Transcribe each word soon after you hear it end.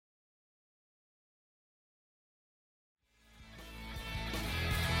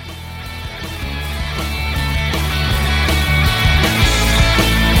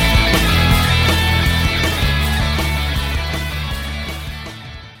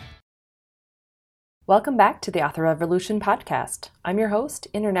Welcome back to the Author Revolution podcast. I'm your host,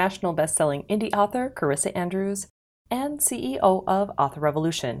 international best-selling indie author Carissa Andrews, and CEO of Author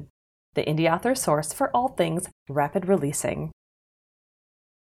Revolution, the indie author source for all things rapid releasing.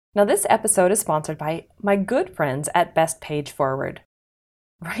 Now, this episode is sponsored by my good friends at Best Page Forward.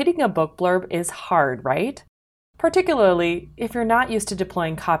 Writing a book blurb is hard, right? Particularly if you're not used to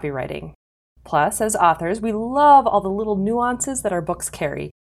deploying copywriting. Plus, as authors, we love all the little nuances that our books carry.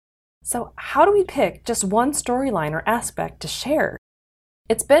 So how do we pick just one storyline or aspect to share?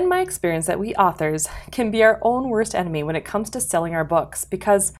 It's been my experience that we authors can be our own worst enemy when it comes to selling our books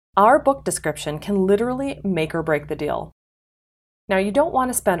because our book description can literally make or break the deal. Now, you don't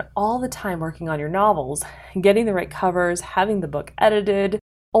want to spend all the time working on your novels, getting the right covers, having the book edited,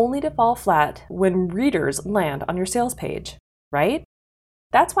 only to fall flat when readers land on your sales page, right?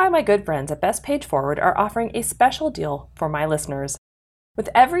 That's why my good friends at Best Page Forward are offering a special deal for my listeners. With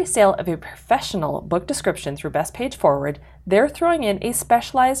every sale of a professional book description through Best Page Forward, they're throwing in a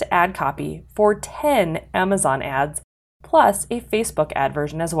specialized ad copy for 10 Amazon ads, plus a Facebook ad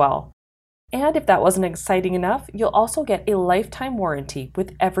version as well. And if that wasn't exciting enough, you'll also get a lifetime warranty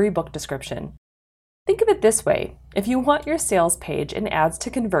with every book description. Think of it this way: if you want your sales page and ads to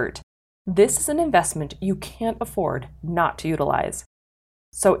convert, this is an investment you can't afford not to utilize.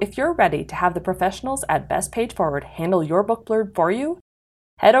 So if you're ready to have the professionals at Best Page Forward handle your book blurb for you,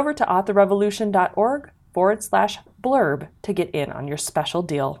 head over to authorrevolution.org/blurb to get in on your special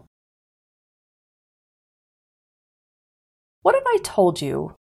deal. What if I told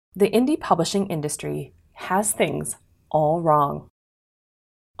you the indie publishing industry has things all wrong?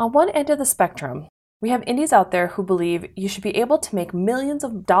 On one end of the spectrum, we have indies out there who believe you should be able to make millions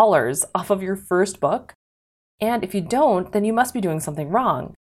of dollars off of your first book, and if you don't, then you must be doing something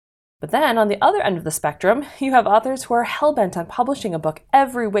wrong. But then, on the other end of the spectrum, you have authors who are hell-bent on publishing a book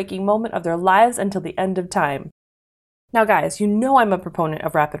every waking moment of their lives until the end of time. Now guys, you know I'm a proponent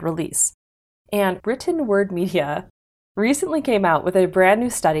of rapid release. And Written Word Media recently came out with a brand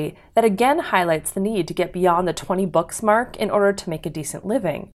new study that again highlights the need to get beyond the 20 books mark in order to make a decent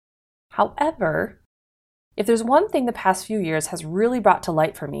living. However, if there's one thing the past few years has really brought to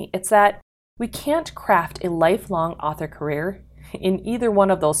light for me, it's that we can't craft a lifelong author career in either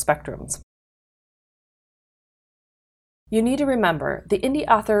one of those spectrums. You need to remember, the indie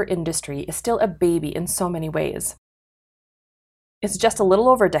author industry is still a baby in so many ways. It's just a little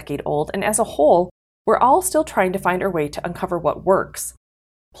over a decade old, and as a whole, we're all still trying to find our way to uncover what works.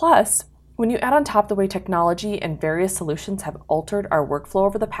 Plus, when you add on top the way technology and various solutions have altered our workflow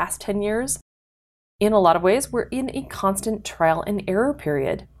over the past 10 years, in a lot of ways, we're in a constant trial and error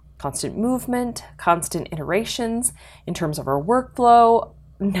period. Constant movement, constant iterations in terms of our workflow,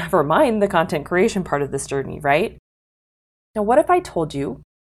 never mind the content creation part of this journey, right? Now, what if I told you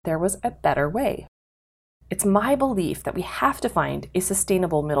there was a better way? It's my belief that we have to find a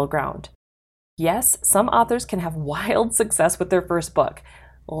sustainable middle ground. Yes, some authors can have wild success with their first book.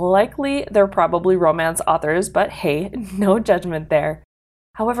 Likely, they're probably romance authors, but hey, no judgment there.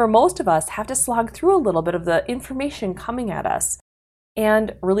 However, most of us have to slog through a little bit of the information coming at us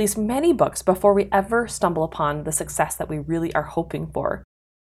and release many books before we ever stumble upon the success that we really are hoping for.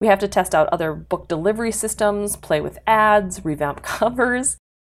 We have to test out other book delivery systems, play with ads, revamp covers.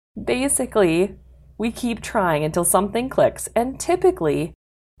 Basically, we keep trying until something clicks, and typically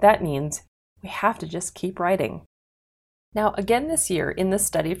that means we have to just keep writing. Now, again this year, in this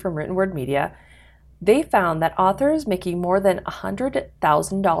study from Written Word Media, they found that authors making more than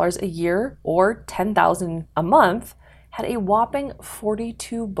 $100,000 a year or $10,000 a month had a whopping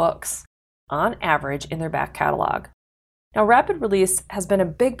 42 books on average in their back catalog. Now, rapid release has been a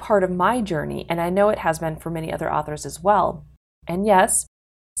big part of my journey, and I know it has been for many other authors as well. And yes,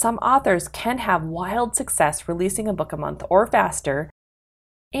 some authors can have wild success releasing a book a month or faster,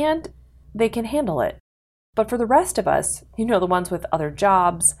 and they can handle it. But for the rest of us, the ones with other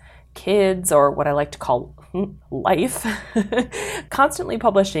jobs, kids, or what I like to call life, constantly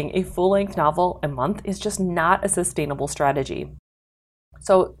publishing a full-length novel a month is just not a sustainable strategy.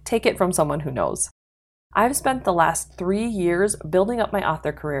 So take it from someone who knows. I've spent the last 3 years building up my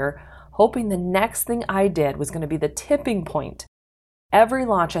author career, hoping the next thing I did was going to be the tipping point. Every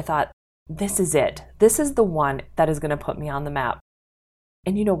launch I thought, this is it. This is the one that is going to put me on the map.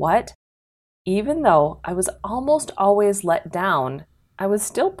 And you know what? Even though I was almost always let down, I was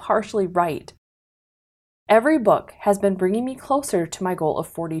still partially right. Every book has been bringing me closer to my goal of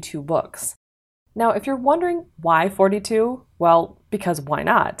 42 books. Now, if you're wondering why 42, well, because why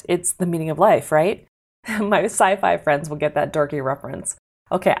not? It's the meaning of life, right? My sci-fi friends will get that dorky reference.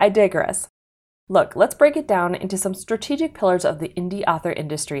 Okay, I digress. Look, let's break it down into some strategic pillars of the indie author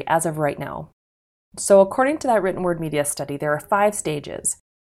industry as of right now. So according to that Written Word Media study, there are 5 stages.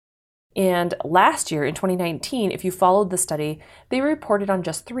 And last year, in 2019, if you followed the study, they reported on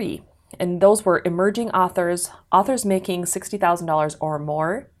just 3. And those were emerging authors, authors making $60,000 or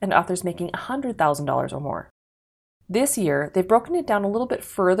more, and authors making $100,000 or more. This year, they've broken it down a little bit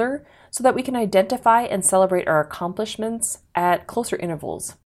further so that we can identify and celebrate our accomplishments at closer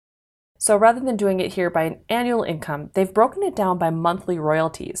intervals. So rather than doing it here by an annual income, they've broken it down by monthly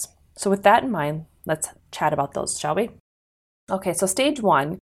royalties. So with that in mind, let's chat about those, shall we? Okay, so stage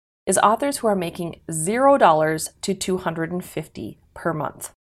 1 is authors who are making $0 to $250 per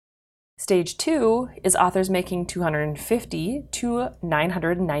month. Stage 2 is authors making $250 to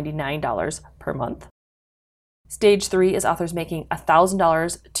 $999 per month. Stage 3 is authors making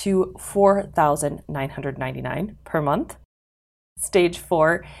 $1,000 to $4,999 per month. Stage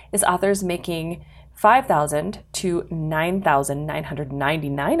 4 is authors making $5,000 to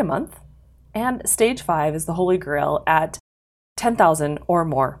 $9,999 a month. And stage 5 is the Holy Grail at $10,000 or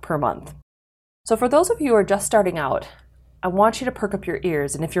more per month. So for those of you who are just starting out, I want you to perk up your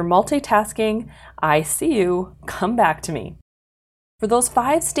ears. And if you're multitasking, I see you, come back to me. For those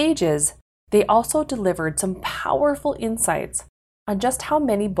 5 stages, they also delivered some powerful insights on just how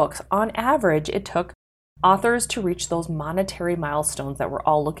many books on average it took authors to reach those monetary milestones that we're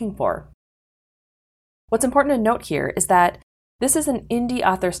all looking for. What's important to note here is that this is an indie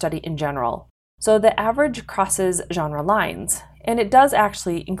author study in general, so the average crosses genre lines, and it does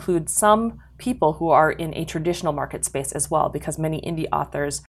actually include some people who are in a traditional market space as well, because many indie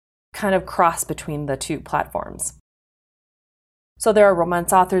authors kind of cross between the 2 platforms. So there are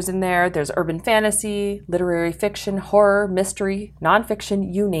romance authors in there, there's urban fantasy, literary fiction, horror, mystery,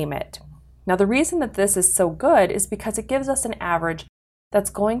 nonfiction, you name it. Now the reason that this is so good is because it gives us an average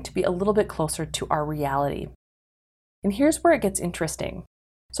that's going to be a little bit closer to our reality. And here's where it gets interesting.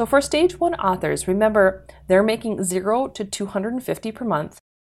 So for stage 1 authors, remember they're making $0 to $250 per month.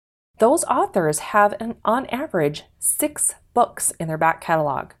 Those authors have on average 6 books in their back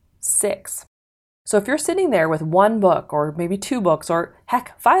catalog. 6. So if you're sitting there with 1 book or maybe 2 books or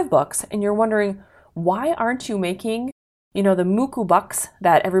heck 5 books and you're wondering why aren't you making, the muku bucks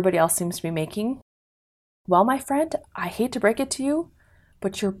that everybody else seems to be making? Well, my friend, I hate to break it to you,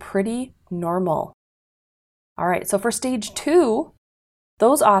 but you're pretty normal. All right, so for stage 2,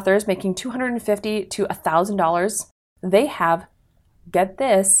 those authors making $250 to $1,000, they have, get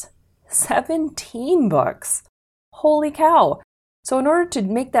this, 17 books. Holy cow. So in order to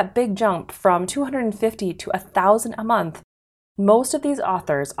make that big jump from $250 to $1,000 a month, most of these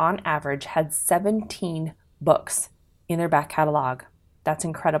authors on average had 17 books in their back catalog. That's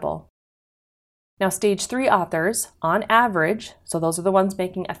incredible. Now, stage 3 authors on average, so those are the ones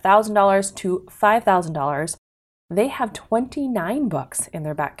making $1,000 to $5,000, they have 29 books in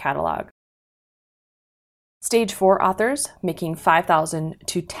their back catalog. Stage 4 authors making $5,000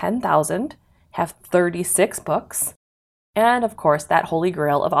 to $10,000 have 36 books. And of course, that holy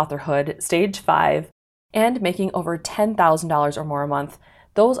grail of authorhood, stage 5, and making over $10,000 or more a month,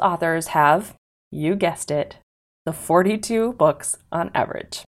 those authors have, you guessed it, the 42 books on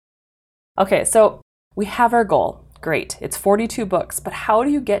average. Okay, so we have our goal. Great, it's 42 books, but how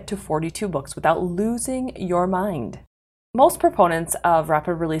do you get to 42 books without losing your mind? Most proponents of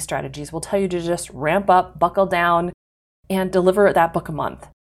rapid release strategies will tell you to just ramp up, buckle down, and deliver that book a month.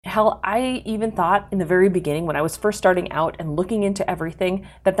 Hell, I even thought in the very beginning when I was first starting out and looking into everything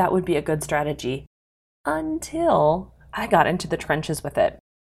that would be a good strategy, until I got into the trenches with it.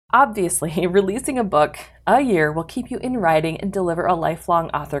 Obviously, releasing a book a year will keep you in writing and deliver a lifelong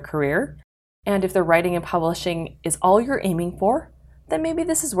author career. And if the writing and publishing is all you're aiming for, then maybe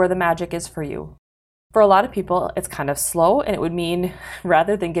this is where the magic is for you. For a lot of people, it's kind of slow, and it would mean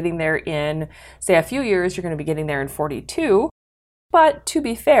rather than getting there in, say, a few years, you're going to be getting there in 42. But to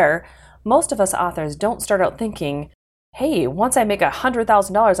be fair, most of us authors don't start out thinking, hey, once I make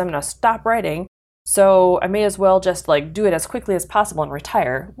 $100,000, I'm going to stop writing, so I may as well just do it as quickly as possible and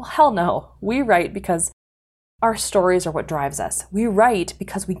retire. Well, hell no. We write because our stories are what drives us. We write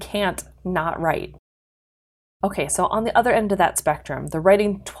because we can't not write. Okay, so on the other end of that spectrum, the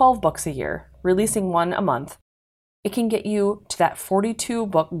writing 12 books a year, releasing 1 a month, it can get you to that 42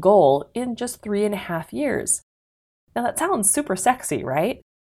 book goal in just 3.5 years. Now that sounds super sexy, right?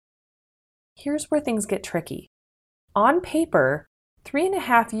 Here's where things get tricky. On paper,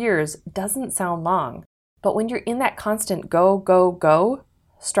 3.5 years doesn't sound long, but when you're in that constant go, go, go,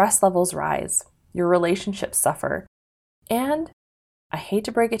 stress levels rise, your relationships suffer, and I hate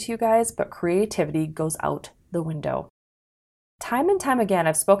to break it to you guys, but creativity goes out the window. Time and time again,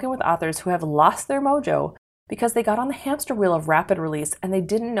 I've spoken with authors who have lost their mojo because they got on the hamster wheel of rapid release and they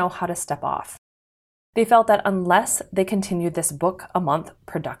didn't know how to step off. They felt that unless they continued this book a month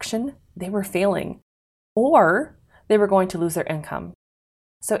production, they were failing, or they were going to lose their income.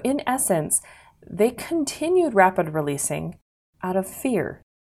 So in essence, they continued rapid releasing out of fear.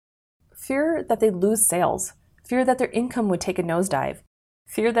 Fear that they'd lose sales, fear that their income would take a nosedive,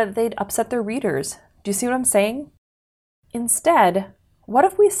 fear that they'd upset their readers. Do you see what I'm saying? Instead, what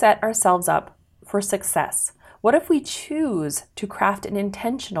if we set ourselves up for success? What if we choose to craft an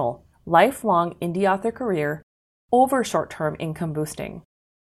intentional, lifelong indie author career over short-term income boosting,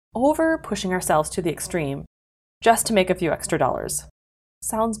 over pushing ourselves to the extreme just to make a few extra dollars?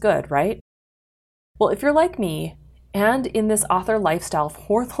 Sounds good, right? Well, if you're like me and in this author lifestyle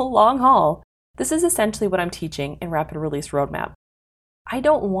for the long haul, this is essentially what I'm teaching in Rapid Release Roadmap. I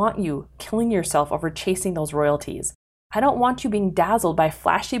don't want you killing yourself over chasing those royalties. I don't want you being dazzled by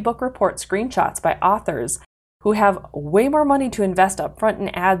flashy book report screenshots by authors who have way more money to invest upfront in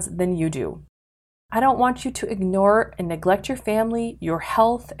ads than you do. I don't want you to ignore and neglect your family, your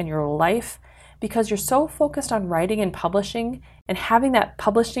health, and your life because you're so focused on writing and publishing and having that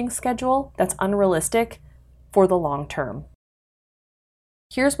publishing schedule that's unrealistic for the long term.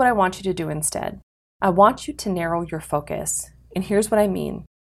 Here's what I want you to do instead. I want you to narrow your focus. And here's what I mean.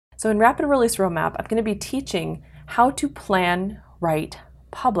 So in Rapid Release Roadmap, I'm going to be teaching how to plan, write,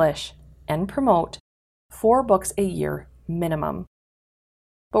 publish, and promote 4 books a year minimum.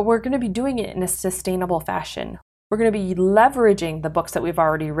 But we're going to be doing it in a sustainable fashion. We're going to be leveraging the books that we've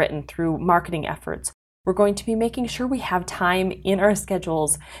already written through marketing efforts. We're going to be making sure we have time in our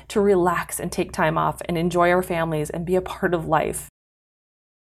schedules to relax and take time off and enjoy our families and be a part of life.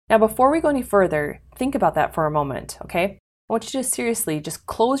 Now, before we go any further, think about that for a moment, okay? I want you to seriously just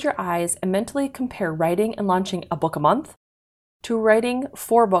close your eyes and mentally compare writing and launching a book a month to writing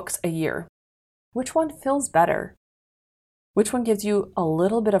 4 books a year. Which one feels better? Which one gives you a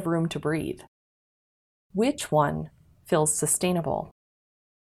little bit of room to breathe? Which one feels sustainable?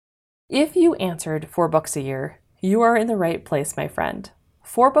 If you answered 4 books a year, you are in the right place, my friend.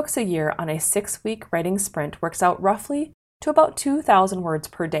 4 books a year on a 6-week writing sprint works out roughly to about 2,000 words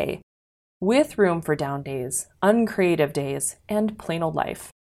per day, with room for down days, uncreative days, and plain old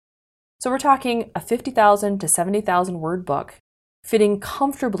life. So we're talking a 50,000 to 70,000 word book fitting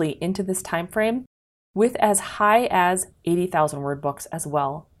comfortably into this time frame with as high as 80,000 word books as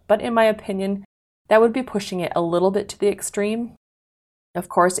well. But in my opinion, that would be pushing it a little bit to the extreme. Of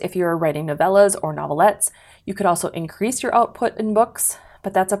course, if you're writing novellas or novelettes, you could also increase your output in books,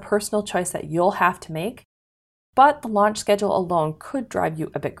 but that's a personal choice that you'll have to make. But the launch schedule alone could drive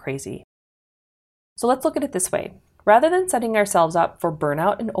you a bit crazy. So let's look at it this way. Rather than setting ourselves up for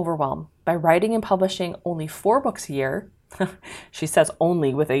burnout and overwhelm by writing and publishing only 4 books a year, she says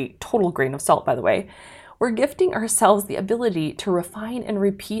only with a total grain of salt, by the way, we're gifting ourselves the ability to refine and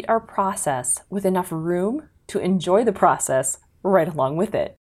repeat our process with enough room to enjoy the process right along with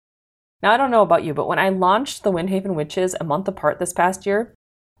it. Now, I don't know about you, but when I launched the Windhaven Witches a month apart this past year,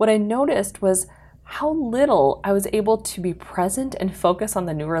 what I noticed was how little I was able to be present and focus on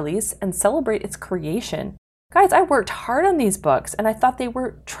the new release and celebrate its creation. Guys, I worked hard on these books and I thought they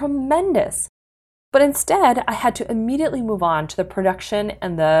were tremendous. But instead, I had to immediately move on to the production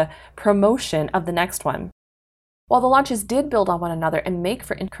and the promotion of the next one. While the launches did build on one another and make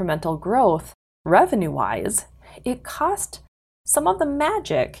for incremental growth, revenue-wise, it cost some of the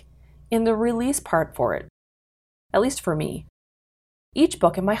magic in the release part for it, at least for me. Each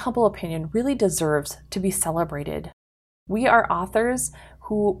book, in my humble opinion, really deserves to be celebrated. We are authors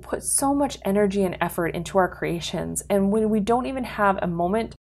who put so much energy and effort into our creations, and when we don't even have a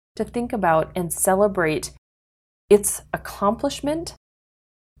moment to think about and celebrate its accomplishment,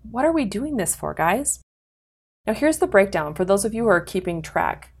 what are we doing this for, guys? Now here's the breakdown for those of you who are keeping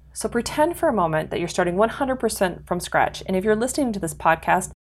track. So pretend for a moment that you're starting 100% from scratch, and if you're listening to this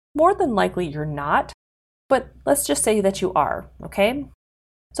podcast, more than likely you're not, but let's just say that you are, okay?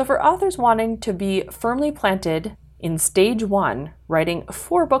 So for authors wanting to be firmly planted in stage 1, writing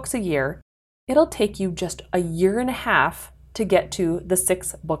 4 books a year, it'll take you just a year and a half to get to the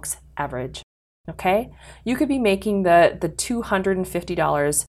 6 books average, okay? You could be making the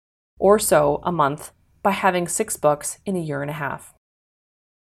 $250 or so a month by having 6 books in a year and a half.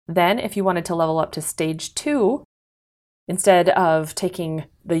 Then if you wanted to level up to stage 2, instead of taking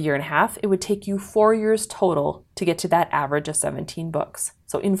the year and a half, it would take you 4 years total to get to that average of 17 books.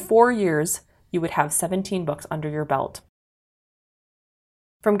 So in 4 years, you would have 17 books under your belt.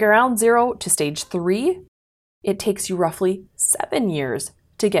 From ground zero to stage 3, it takes you roughly 7 years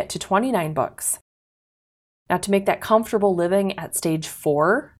to get to 29 books. Now, to make that comfortable living at stage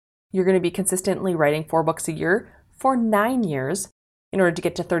 4, you're going to be consistently writing 4 books a year for 9 years, in order to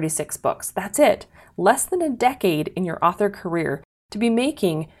get to 36 books. That's it. Less than a decade in your author career to be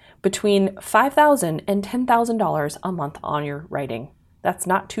making between $5,000 and $10,000 a month on your writing. That's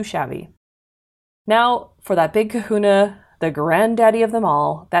not too shabby. Now, for that big kahuna, the granddaddy of them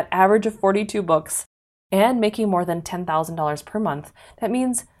all, that average of 42 books and making more than $10,000 per month, that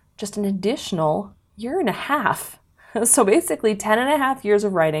means just an additional year and a half. So basically 10 and a half years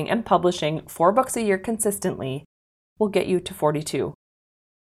of writing and publishing 4 books a year consistently will get you to 42.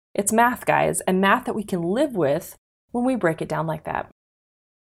 It's math, guys, and math that we can live with when we break it down like that.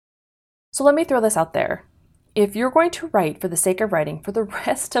 So let me throw this out there. If you're going to write for the sake of writing for the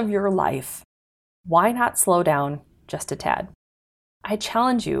rest of your life, why not slow down just a tad? I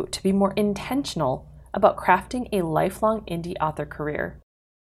challenge you to be more intentional about crafting a lifelong indie author career.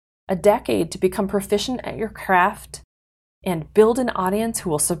 A decade to become proficient at your craft and build an audience who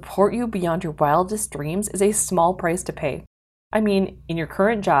will support you beyond your wildest dreams is a small price to pay. I mean, in your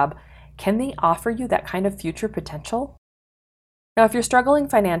current job, can they offer you that kind of future potential? Now, if you're struggling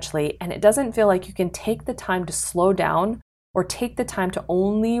financially and it doesn't feel like you can take the time to slow down or take the time to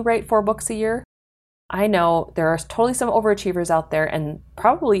only write 4 books a year, I know there are totally some overachievers out there, and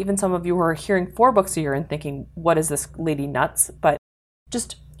probably even some of you who are hearing 4 books a year and thinking, what is this lady nuts? But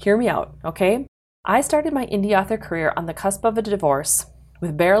just hear me out, okay? I started my indie author career on the cusp of a divorce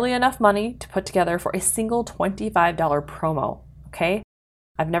with barely enough money to put together for a single $25 promo, okay?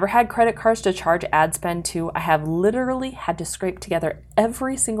 I've never had credit cards to charge ad spend to. I have literally had to scrape together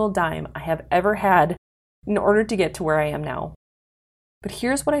every single dime I have ever had in order to get to where I am now. But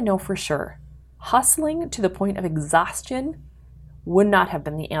here's what I know for sure. Hustling to the point of exhaustion would not have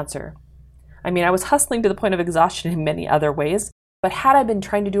been the answer. I mean, I was hustling to the point of exhaustion in many other ways, but had I been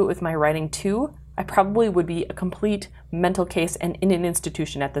trying to do it with my writing too, I probably would be a complete mental case and in an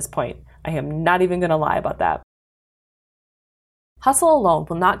institution at this point. I am not even going to lie about that. Hustle alone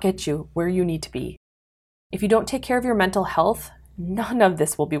will not get you where you need to be. If you don't take care of your mental health, none of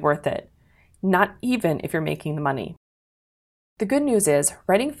this will be worth it, not even if you're making the money. The good news is,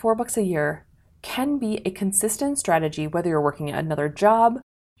 writing 4 books a year can be a consistent strategy whether you're working at another job,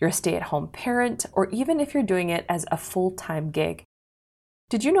 you're a stay-at-home parent, or even if you're doing it as a full-time gig.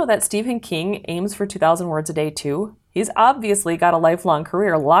 Did you know that Stephen King aims for 2,000 words a day too? He's obviously got a lifelong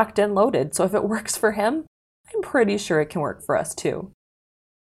career locked and loaded, so if it works for him, I'm pretty sure it can work for us too.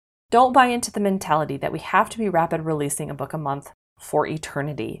 Don't buy into the mentality that we have to be rapid releasing a book a month for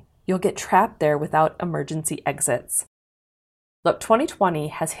eternity. You'll get trapped there without emergency exits. Look, 2020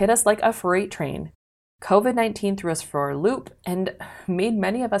 has hit us like a freight train. COVID-19 threw us for a loop and made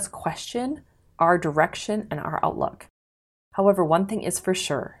many of us question our direction and our outlook. However, one thing is for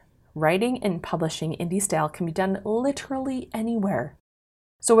sure, writing and publishing indie style can be done literally anywhere.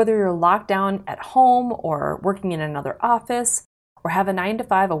 So whether you're locked down at home or working in another office or have a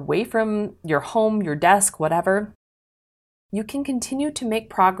 9-to-5 away from your home, your desk, whatever, you can continue to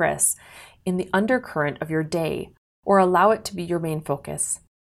make progress in the undercurrent of your day or allow it to be your main focus.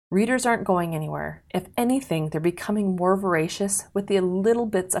 Readers aren't going anywhere. If anything, they're becoming more voracious with the little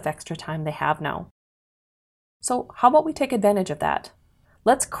bits of extra time they have now. So how about we take advantage of that?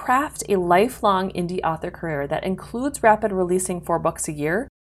 Let's craft a lifelong indie author career that includes rapid releasing 4 books a year,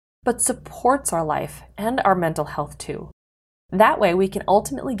 but supports our life and our mental health too. That way we can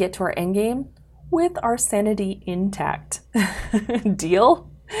ultimately get to our endgame with our sanity intact. Deal?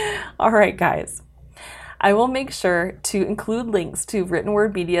 All right, guys. I will make sure to include links to Written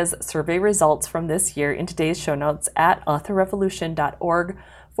Word Media's survey results from this year in today's show notes at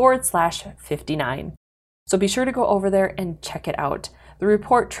authorrevolution.org/59. So be sure to go over there and check it out. The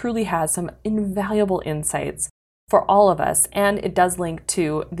report truly has some invaluable insights for all of us, and it does link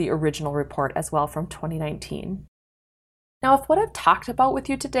to the original report as well from 2019. Now, if what I've talked about with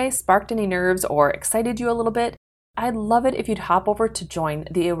you today sparked any nerves or excited you a little bit, I'd love it if you'd hop over to join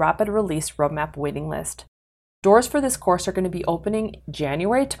the Rapid Release Roadmap waiting list. Doors for this course are going to be opening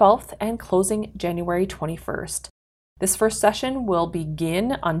January 12th and closing January 21st. This first session will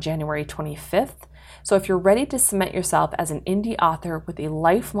begin on January 25th. So if you're ready to cement yourself as an indie author with a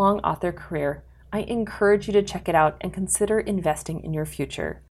lifelong author career, I encourage you to check it out and consider investing in your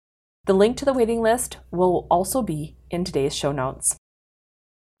future. The link to the waiting list will also be in today's show notes.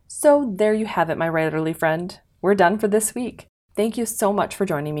 So there you have it, my writerly friend. We're done for this week. Thank you so much for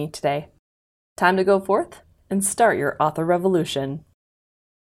joining me today. Time to go forth and start your author revolution.